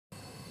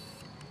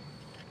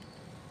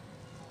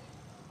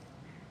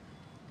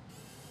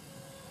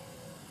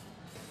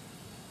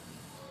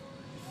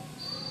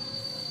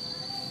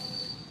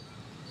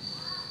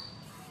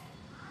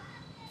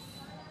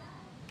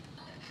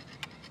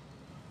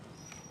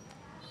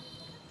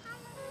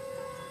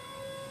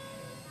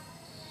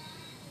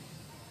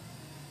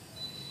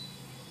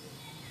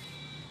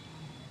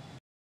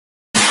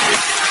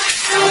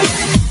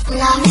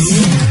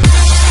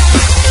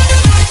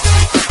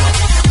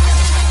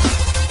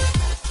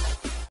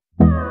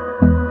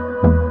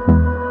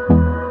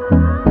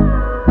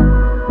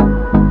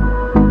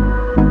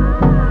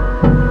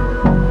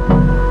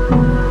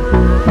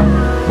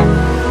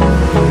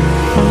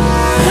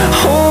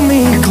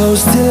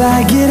till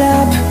I get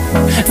up.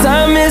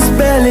 Time is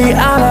barely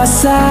on our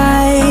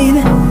side.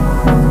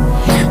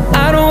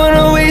 I don't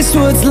wanna waste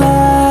what's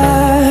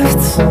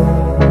left.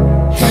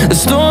 The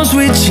storms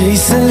we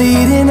chase are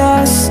leading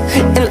us,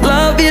 and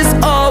love is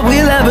all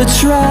we'll ever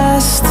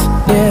trust.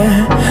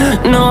 Yeah,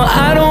 no,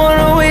 I don't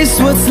wanna waste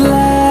what's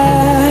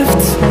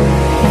left.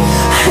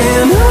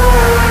 And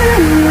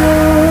on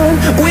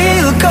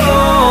we'll go,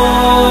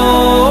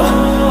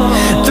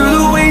 through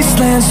the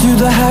wastelands, through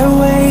the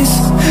highways,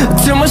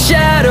 till my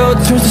shadow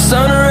turns to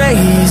sun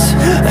rays.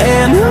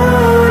 And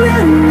on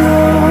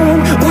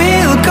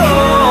we'll go,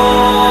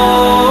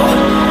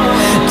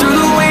 through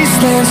the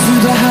wastelands,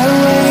 through the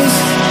highways,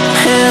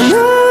 and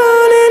on.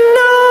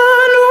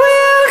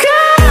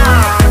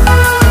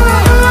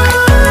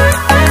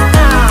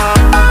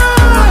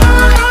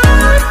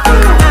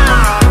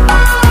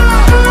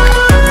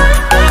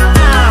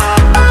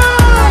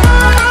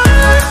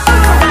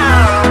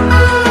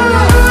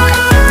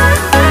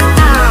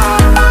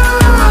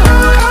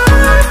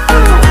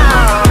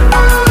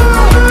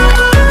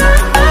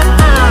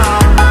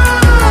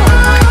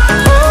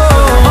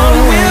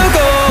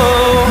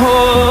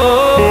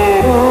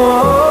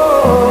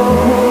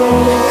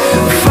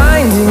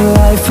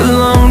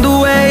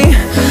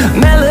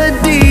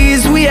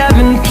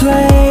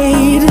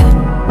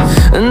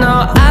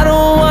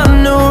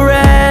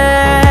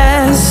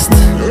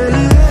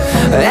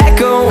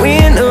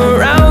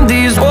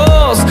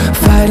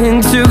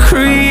 To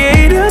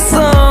create a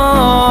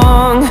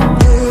song,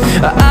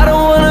 I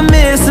don't wanna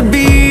miss a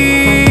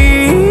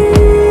beat.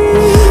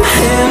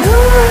 And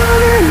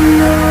on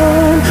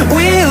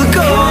we'll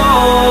go,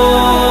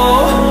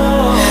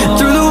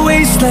 through the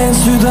wastelands,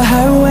 through the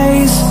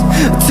highways,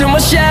 till my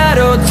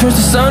shadow turns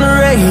to sun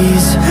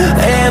rays.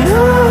 And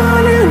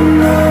on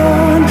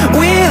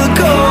we'll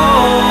go,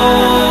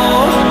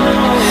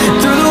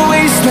 through the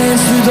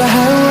wastelands, through the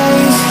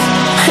highways,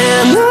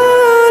 and on.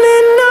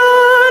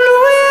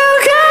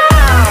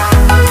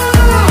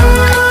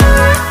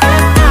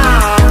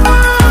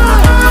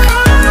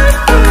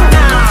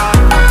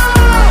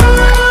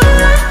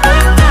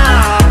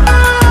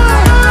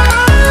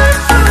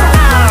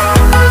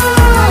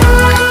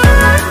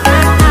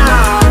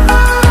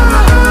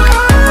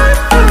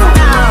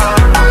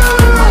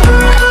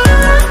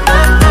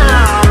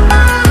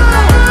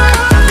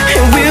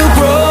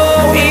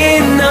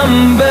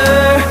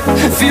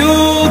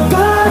 Fueled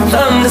by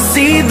them to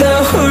see the